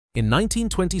In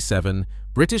 1927,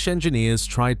 British engineers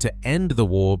tried to end the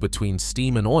war between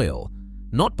steam and oil,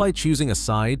 not by choosing a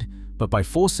side, but by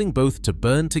forcing both to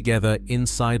burn together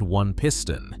inside one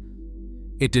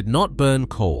piston. It did not burn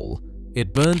coal,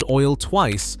 it burned oil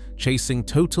twice, chasing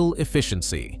total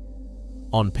efficiency.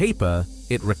 On paper,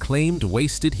 it reclaimed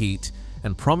wasted heat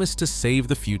and promised to save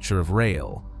the future of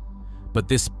rail. But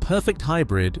this perfect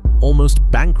hybrid almost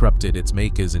bankrupted its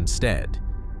makers instead.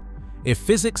 If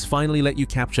physics finally let you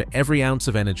capture every ounce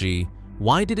of energy,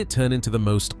 why did it turn into the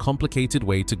most complicated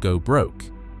way to go broke?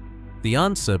 The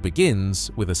answer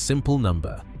begins with a simple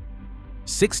number.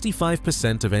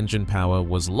 65% of engine power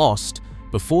was lost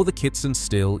before the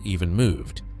Kitson-Still even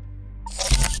moved.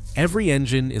 Every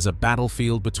engine is a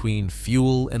battlefield between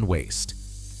fuel and waste.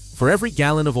 For every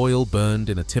gallon of oil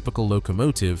burned in a typical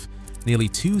locomotive, nearly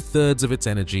 2/3 of its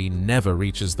energy never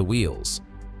reaches the wheels.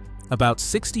 About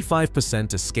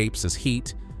 65% escapes as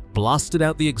heat, blasted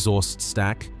out the exhaust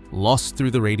stack, lost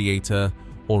through the radiator,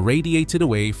 or radiated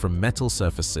away from metal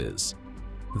surfaces.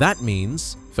 That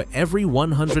means, for every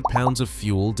 100 pounds of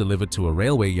fuel delivered to a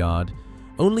railway yard,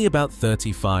 only about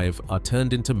 35 are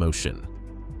turned into motion.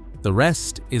 The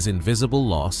rest is invisible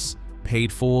loss,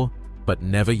 paid for, but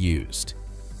never used.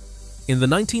 In the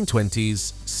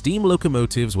 1920s, steam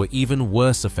locomotives were even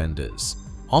worse offenders,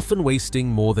 often wasting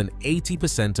more than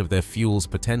 80% of their fuel's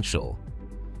potential.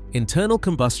 Internal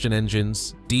combustion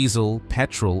engines, diesel,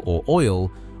 petrol, or oil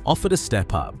offered a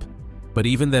step up, but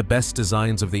even their best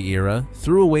designs of the era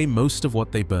threw away most of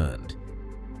what they burned.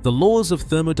 The laws of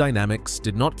thermodynamics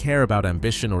did not care about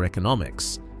ambition or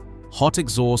economics. Hot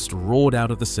exhaust roared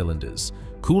out of the cylinders,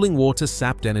 cooling water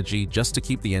sapped energy just to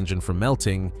keep the engine from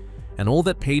melting, and all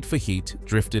that paid for heat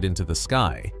drifted into the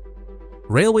sky.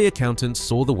 Railway accountants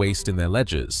saw the waste in their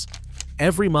ledgers.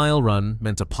 Every mile run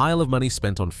meant a pile of money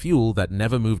spent on fuel that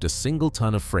never moved a single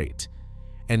ton of freight.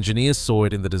 Engineers saw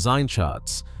it in the design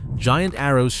charts, giant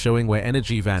arrows showing where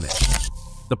energy vanished.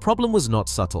 The problem was not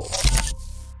subtle.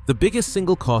 The biggest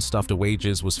single cost after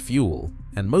wages was fuel,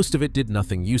 and most of it did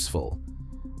nothing useful.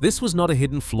 This was not a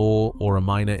hidden flaw or a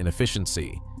minor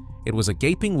inefficiency. It was a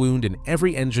gaping wound in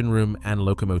every engine room and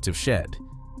locomotive shed.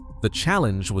 The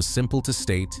challenge was simple to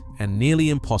state and nearly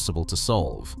impossible to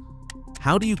solve.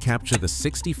 How do you capture the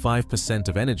 65%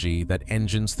 of energy that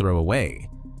engines throw away?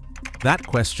 That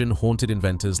question haunted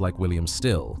inventors like William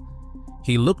Still.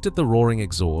 He looked at the roaring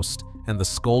exhaust and the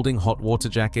scalding hot water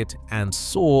jacket and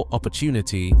saw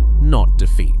opportunity, not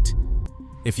defeat.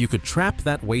 If you could trap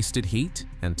that wasted heat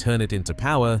and turn it into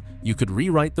power, you could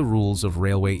rewrite the rules of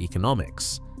railway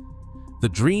economics. The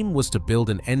dream was to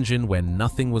build an engine where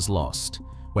nothing was lost,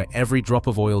 where every drop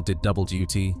of oil did double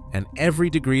duty and every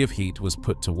degree of heat was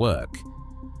put to work.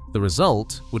 The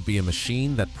result would be a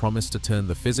machine that promised to turn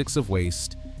the physics of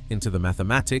waste into the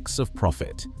mathematics of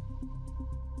profit.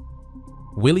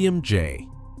 William J.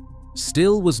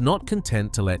 Still was not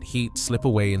content to let heat slip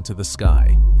away into the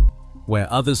sky.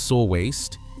 Where others saw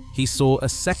waste, he saw a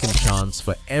second chance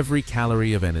for every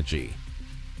calorie of energy.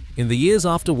 In the years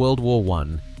after World War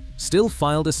I, Still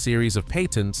filed a series of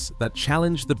patents that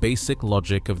challenged the basic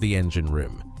logic of the engine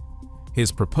room.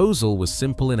 His proposal was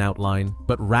simple in outline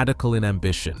but radical in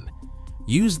ambition.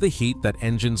 Use the heat that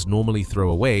engines normally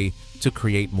throw away to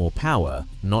create more power,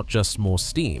 not just more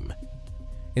steam.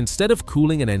 Instead of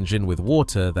cooling an engine with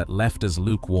water that left as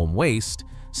lukewarm waste,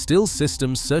 Still's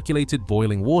systems circulated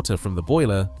boiling water from the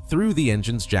boiler through the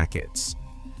engine's jackets.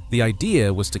 The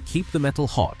idea was to keep the metal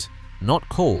hot, not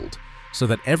cold, so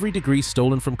that every degree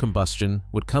stolen from combustion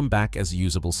would come back as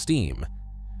usable steam.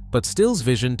 But Still's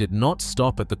vision did not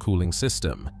stop at the cooling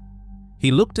system. He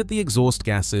looked at the exhaust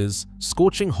gases,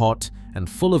 scorching hot and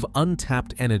full of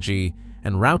untapped energy,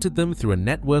 and routed them through a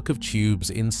network of tubes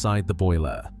inside the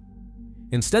boiler.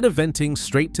 Instead of venting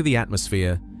straight to the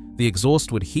atmosphere, the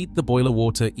exhaust would heat the boiler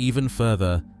water even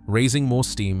further, raising more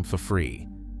steam for free.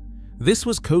 This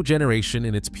was cogeneration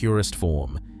in its purest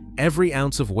form. Every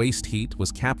ounce of waste heat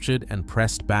was captured and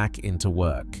pressed back into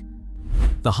work.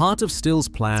 The heart of Still's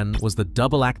plan was the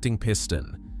double-acting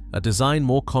piston, a design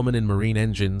more common in marine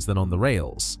engines than on the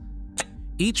rails.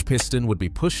 Each piston would be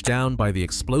pushed down by the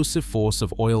explosive force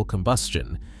of oil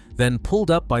combustion, then pulled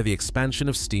up by the expansion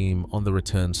of steam on the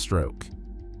return stroke.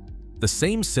 The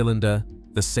same cylinder,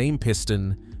 the same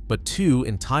piston, but two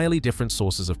entirely different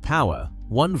sources of power,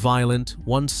 one violent,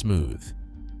 one smooth.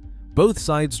 Both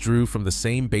sides drew from the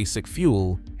same basic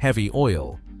fuel, heavy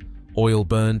oil. Oil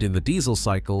burned in the diesel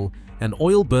cycle and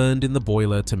oil burned in the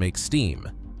boiler to make steam.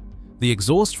 The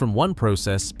exhaust from one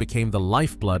process became the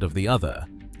lifeblood of the other.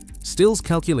 Still's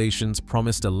calculations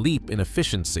promised a leap in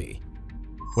efficiency.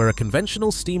 Where a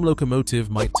conventional steam locomotive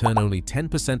might turn only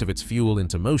 10% of its fuel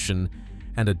into motion,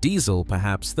 and a diesel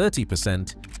perhaps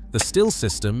 30%, the Still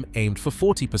system aimed for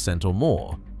 40% or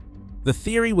more. The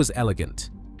theory was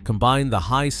elegant. Combine the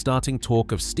high starting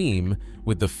torque of steam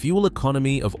with the fuel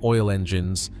economy of oil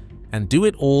engines, and do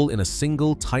it all in a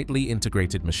single tightly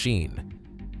integrated machine.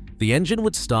 The engine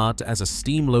would start as a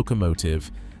steam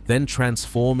locomotive, then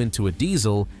transform into a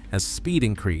diesel as speed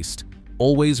increased,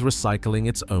 always recycling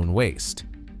its own waste.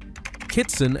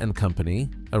 Kitson and Company,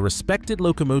 a respected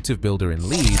locomotive builder in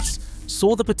Leeds,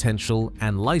 saw the potential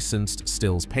and licensed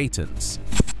Still's patents.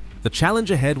 The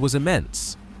challenge ahead was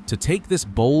immense: to take this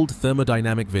bold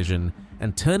thermodynamic vision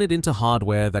and turn it into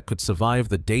hardware that could survive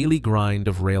the daily grind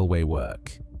of railway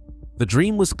work. The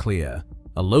dream was clear: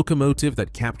 a locomotive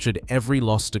that captured every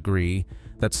lost degree,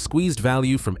 that squeezed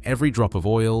value from every drop of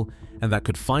oil, and that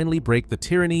could finally break the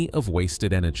tyranny of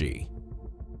wasted energy.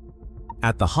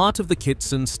 At the heart of the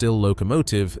Kitson-Still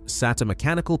Locomotive sat a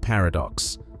mechanical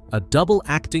paradox: a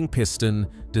double-acting piston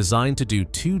designed to do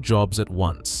two jobs at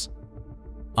once.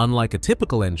 Unlike a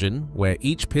typical engine, where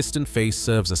each piston face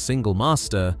serves a single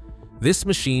master, this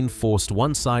machine forced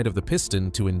one side of the piston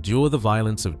to endure the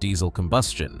violence of diesel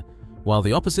combustion, while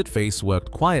the opposite face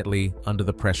worked quietly under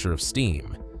the pressure of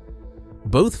steam.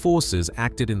 Both forces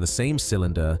acted in the same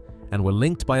cylinder and were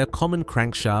linked by a common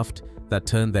crankshaft that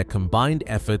turned their combined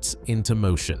efforts into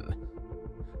motion.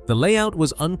 The layout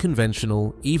was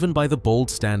unconventional even by the bold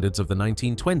standards of the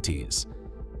 1920s.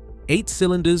 8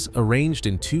 cylinders arranged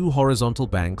in 2 horizontal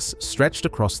banks stretched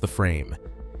across the frame.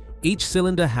 Each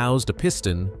cylinder housed a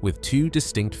piston with 2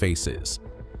 distinct faces.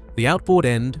 The outboard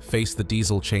end faced the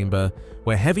diesel chamber,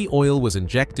 where heavy oil was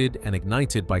injected and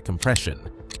ignited by compression,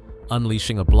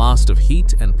 unleashing a blast of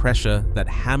heat and pressure that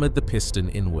hammered the piston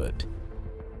inward.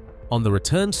 On the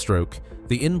return stroke,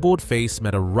 the inboard face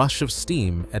met a rush of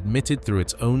steam admitted through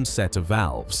its own set of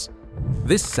valves.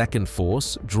 This second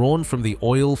force, drawn from the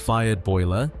oil-fired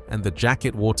boiler and the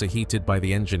jacket water heated by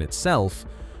the engine itself,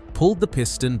 pulled the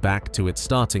piston back to its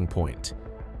starting point.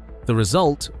 The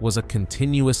result was a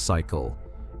continuous cycle: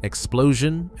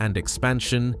 explosion and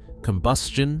expansion,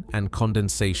 combustion and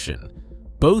condensation,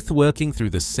 both working through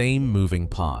the same moving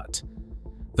part.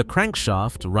 The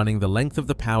crankshaft, running the length of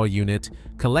the power unit,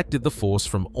 collected the force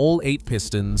from all 8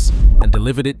 pistons and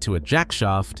delivered it to a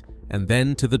jackshaft and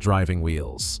then to the driving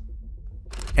wheels.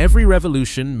 Every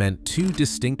revolution meant 2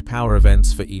 distinct power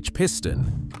events for each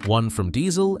piston, one from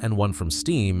diesel and one from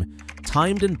steam,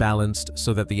 timed and balanced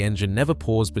so that the engine never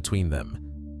paused between them.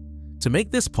 To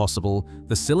make this possible,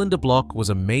 the cylinder block was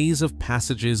a maze of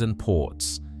passages and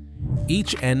ports.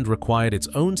 Each end required its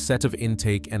own set of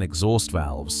intake and exhaust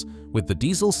valves, with the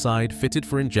diesel side fitted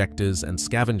for injectors and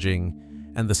scavenging,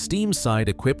 and the steam side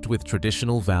equipped with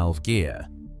traditional valve gear.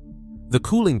 The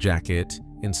cooling jacket,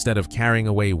 instead of carrying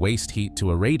away waste heat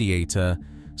to a radiator,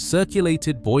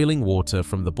 circulated boiling water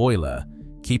from the boiler,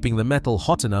 keeping the metal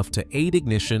hot enough to aid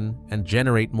ignition and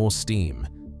generate more steam.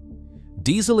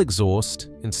 Diesel exhaust,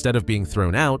 instead of being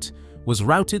thrown out, was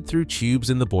routed through tubes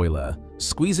in the boiler,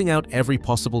 squeezing out every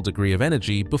possible degree of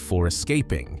energy before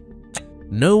escaping.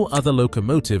 No other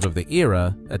locomotive of the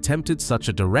era attempted such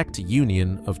a direct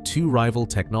union of 2 rival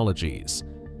technologies.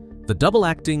 The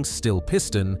double-acting Still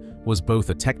piston was both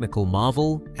a technical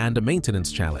marvel and a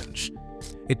maintenance challenge.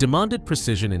 It demanded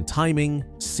precision in timing,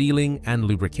 sealing, and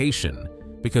lubrication,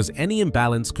 because any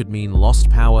imbalance could mean lost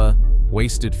power,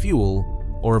 wasted fuel,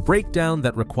 or a breakdown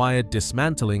that required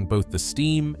dismantling both the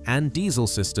steam and diesel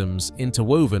systems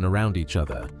interwoven around each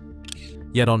other.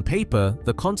 Yet on paper,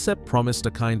 the concept promised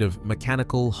a kind of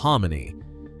mechanical harmony: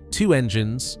 2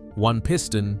 engines, 1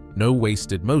 piston, no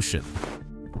wasted motion.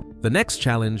 The next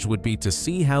challenge would be to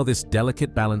see how this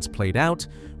delicate balance played out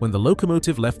when the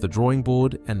locomotive left the drawing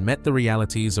board and met the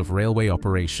realities of railway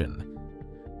operation.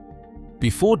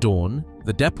 Before dawn,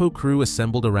 the depot crew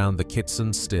assembled around the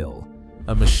Kitson-Still,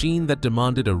 a machine that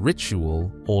demanded a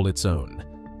ritual all its own.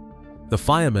 The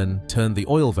fireman turned the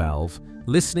oil valve,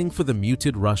 listening for the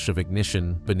muted rush of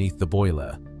ignition beneath the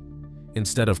boiler.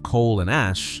 Instead of coal and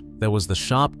ash, there was the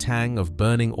sharp tang of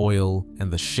burning oil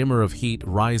and the shimmer of heat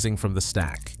rising from the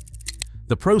stack.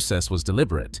 The process was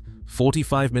deliberate: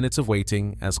 45 minutes of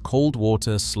waiting as cold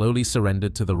water slowly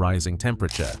surrendered to the rising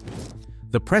temperature.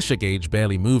 The pressure gauge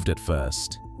barely moved at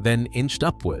first, then inched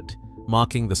upward,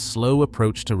 marking the slow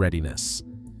approach to readiness.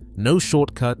 No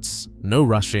shortcuts, no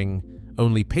rushing,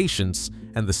 only patience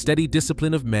and the steady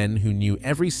discipline of men who knew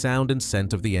every sound and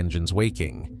scent of the engine's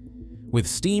waking. With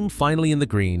steam finally in the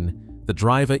green, the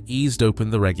driver eased open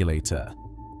the regulator.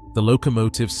 The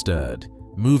locomotive stirred,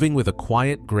 moving with a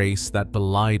quiet grace that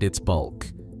belied its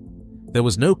bulk. There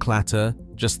was no clatter,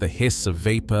 just the hiss of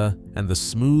vapor and the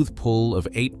smooth pull of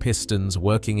 8 pistons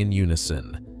working in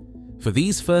unison. For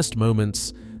these first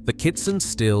moments, the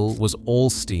Kitson-Still was all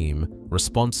steam,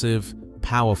 responsive,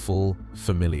 powerful,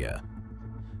 familiar.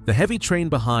 The heavy train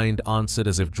behind answered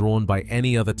as if drawn by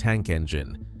any other tank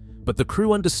engine, but the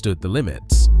crew understood the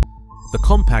limits. The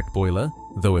compact boiler,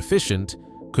 though efficient,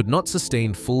 could not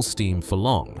sustain full steam for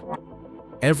long.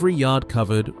 Every yard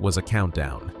covered was a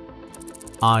countdown.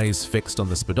 Eyes fixed on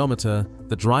the speedometer,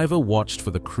 the driver watched for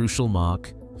the crucial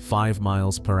mark, 5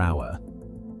 miles per hour.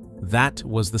 That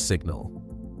was the signal.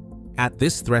 At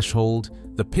this threshold,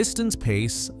 the piston's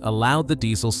pace allowed the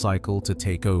diesel cycle to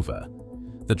take over.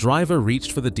 The driver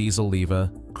reached for the diesel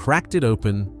lever, cracked it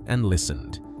open, and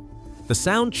listened. The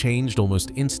sound changed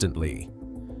almost instantly.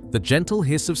 The gentle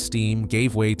hiss of steam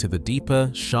gave way to the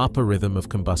deeper, sharper rhythm of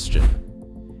combustion.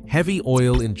 Heavy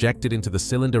oil injected into the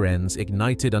cylinder ends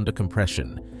ignited under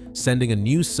compression, sending a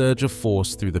new surge of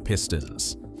force through the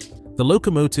pistons. The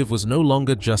locomotive was no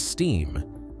longer just steam.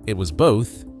 It was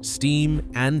both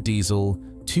steam and diesel,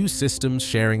 2 systems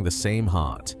sharing the same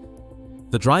heart.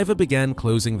 The driver began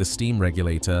closing the steam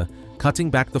regulator, cutting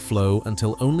back the flow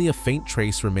until only a faint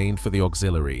trace remained for the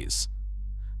auxiliaries.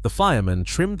 The fireman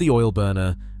trimmed the oil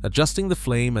burner, adjusting the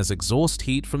flame as exhaust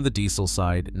heat from the diesel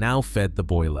side now fed the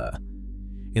boiler.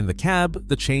 In the cab,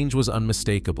 the change was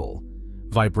unmistakable.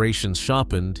 Vibrations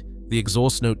sharpened, the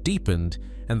exhaust note deepened,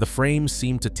 and the frame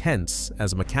seemed to tense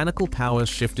as mechanical power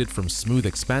shifted from smooth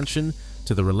expansion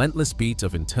to the relentless beat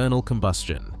of internal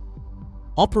combustion.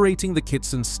 Operating the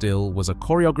Kitson-Still was a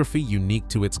choreography unique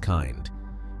to its kind.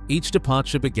 Each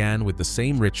departure began with the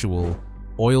same ritual: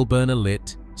 oil burner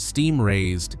lit, steam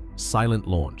raised, silent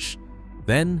launch.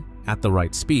 Then, at the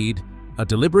right speed, a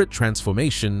deliberate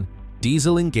transformation: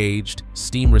 diesel engaged,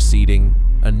 steam receding,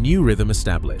 a new rhythm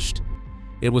established.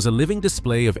 It was a living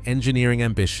display of engineering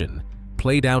ambition,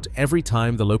 played out every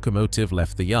time the locomotive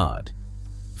left the yard.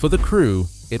 For the crew,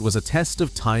 it was a test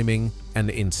of timing and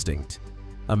instinct,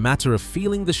 a matter of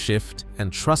feeling the shift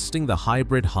and trusting the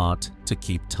hybrid heart to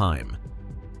keep time.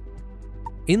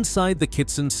 Inside the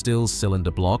Kitson-Still's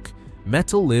cylinder block,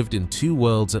 metal lived in 2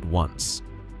 worlds at once.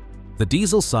 The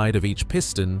diesel side of each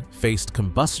piston faced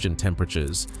combustion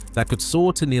temperatures that could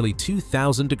soar to nearly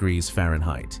 2,000 degrees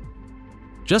Fahrenheit.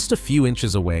 Just a few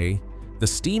inches away, the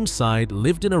steam side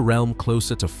lived in a realm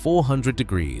closer to 400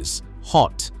 degrees,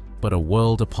 hot but a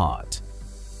world apart.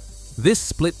 This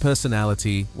split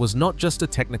personality was not just a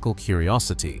technical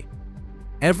curiosity.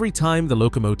 Every time the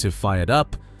locomotive fired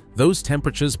up, those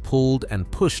temperatures pulled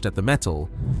and pushed at the metal,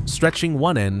 stretching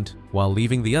one end while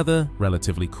leaving the other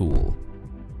relatively cool.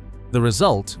 The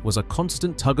result was a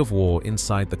constant tug-of-war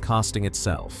inside the casting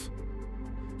itself.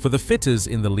 For the fitters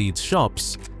in the Leeds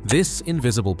shops, this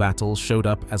invisible battle showed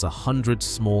up as 100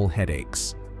 small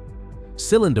headaches.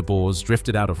 Cylinder bores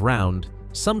drifted out of round,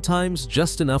 sometimes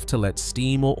just enough to let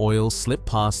steam or oil slip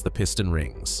past the piston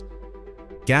rings.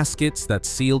 Gaskets that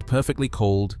sealed perfectly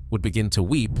cold would begin to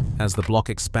weep as the block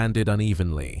expanded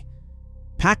unevenly.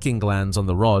 Packing glands on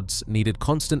the rods needed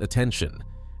constant attention,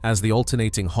 as the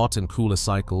alternating hot and cooler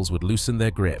cycles would loosen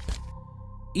their grip.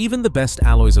 Even the best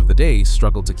alloys of the day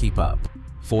struggled to keep up,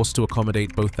 forced to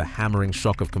accommodate both the hammering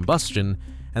shock of combustion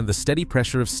and the steady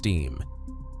pressure of steam.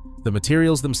 The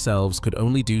materials themselves could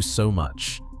only do so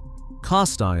much.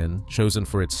 Cast iron, chosen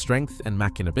for its strength and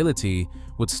machinability,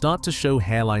 would start to show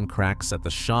hairline cracks at the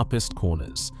sharpest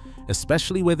corners,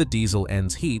 especially where the diesel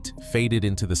end's heat faded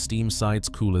into the steam side's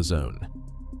cooler zone.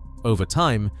 Over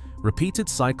time, repeated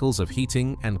cycles of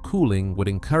heating and cooling would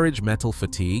encourage metal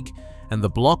fatigue, and the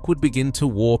block would begin to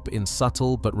warp in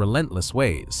subtle but relentless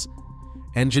ways.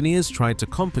 Engineers tried to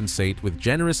compensate with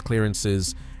generous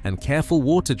clearances and careful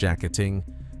water jacketing,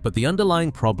 but the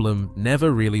underlying problem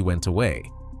never really went away.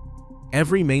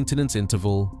 Every maintenance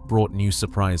interval brought new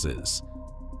surprises.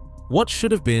 What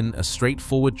should have been a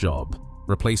straightforward job,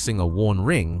 replacing a worn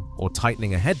ring or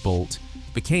tightening a head bolt,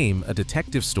 became a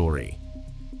detective story.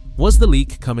 Was the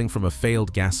leak coming from a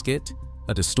failed gasket,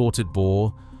 a distorted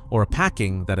bore, or a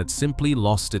packing that had simply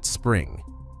lost its spring?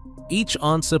 Each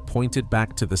answer pointed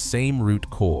back to the same root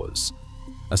cause: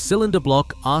 a cylinder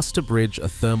block asked to bridge a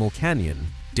thermal canyon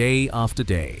day after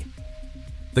day.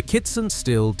 The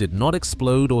Kitson-Still did not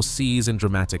explode or seize in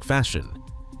dramatic fashion.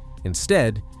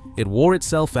 Instead, it wore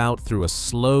itself out through a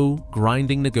slow,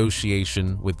 grinding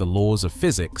negotiation with the laws of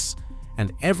physics,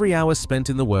 and every hour spent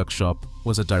in the workshop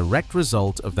was a direct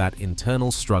result of that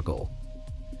internal struggle.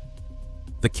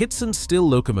 The Kitson-Still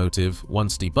locomotive,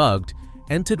 once debugged,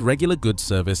 entered regular goods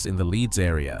service in the Leeds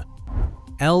area.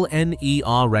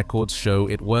 LNER records show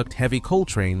it worked heavy coal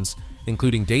trains,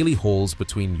 including daily hauls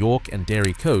between York and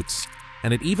Derry Coats,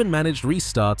 and it even managed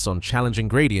restarts on challenging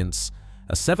gradients,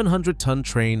 a 700-ton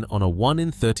train on a 1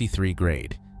 in 33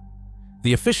 grade.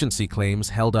 The efficiency claims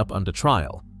held up under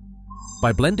trial.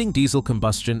 By blending diesel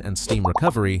combustion and steam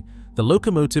recovery, the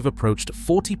locomotive approached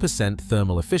 40%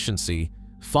 thermal efficiency,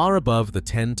 far above the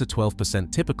 10 to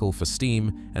 12% typical for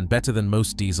steam and better than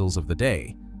most diesels of the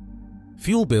day.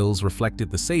 Fuel bills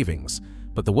reflected the savings,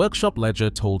 but the workshop ledger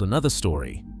told another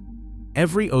story.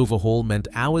 Every overhaul meant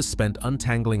hours spent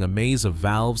untangling a maze of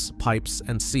valves, pipes,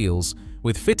 and seals,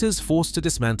 with fitters forced to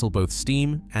dismantle both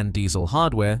steam and diesel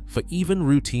hardware for even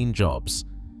routine jobs.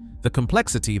 The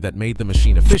complexity that made the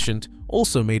machine efficient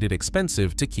also made it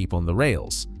expensive to keep on the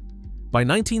rails. By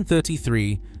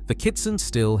 1933, the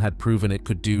Kitson-Still had proven it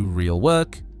could do real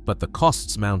work, but the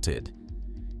costs mounted.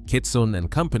 Kitson and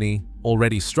Company,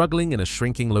 already struggling in a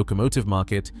shrinking locomotive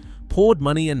market, poured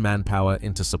money and manpower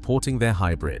into supporting their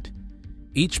hybrid.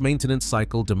 Each maintenance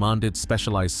cycle demanded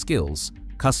specialized skills,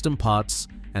 custom parts,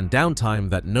 and downtime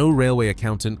that no railway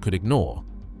accountant could ignore.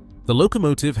 The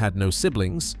locomotive had no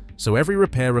siblings, so every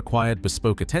repair required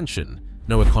bespoke attention,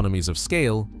 no economies of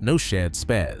scale, no shared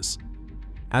spares.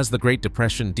 As the Great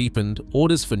Depression deepened,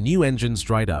 orders for new engines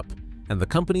dried up, and the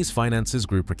company's finances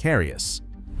grew precarious.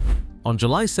 On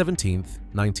July 17,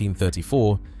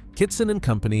 1934, Kitson and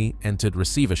Company entered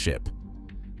receivership.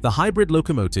 The hybrid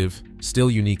locomotive, still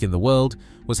unique in the world,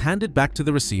 was handed back to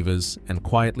the receivers and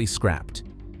quietly scrapped.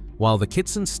 While the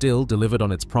Kitson-Still delivered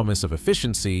on its promise of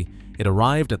efficiency, it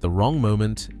arrived at the wrong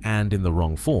moment and in the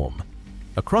wrong form.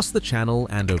 Across the Channel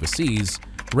and overseas,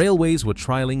 railways were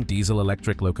trialing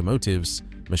diesel-electric locomotives,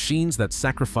 machines that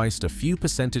sacrificed a few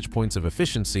percentage points of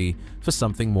efficiency for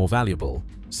something more valuable: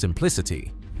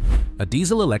 simplicity. A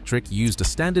diesel-electric used a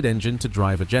standard engine to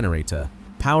drive a generator,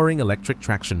 powering electric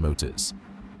traction motors.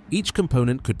 Each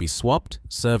component could be swapped,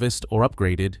 serviced, or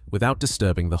upgraded without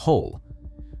disturbing the whole.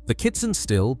 The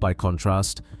Kitson-Still, by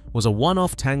contrast, was a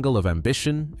one-off tangle of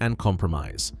ambition and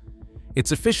compromise.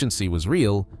 Its efficiency was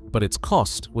real, but its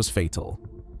cost was fatal.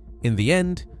 In the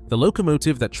end, the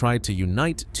locomotive that tried to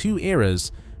unite two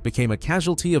eras became a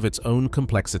casualty of its own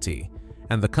complexity,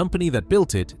 and the company that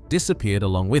built it disappeared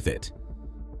along with it.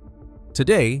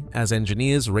 Today, as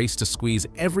engineers race to squeeze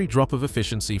every drop of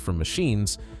efficiency from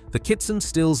machines, the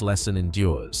Kitson-Still's lesson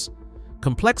endures.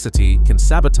 Complexity can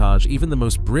sabotage even the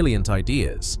most brilliant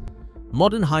ideas.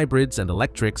 Modern hybrids and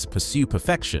electrics pursue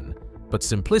perfection, but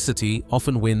simplicity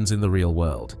often wins in the real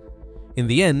world. In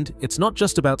the end, it's not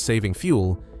just about saving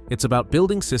fuel, it's about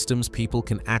building systems people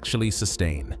can actually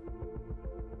sustain.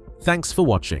 Thanks for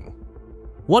watching.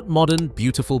 What modern,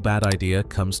 beautiful bad idea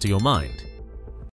comes to your mind?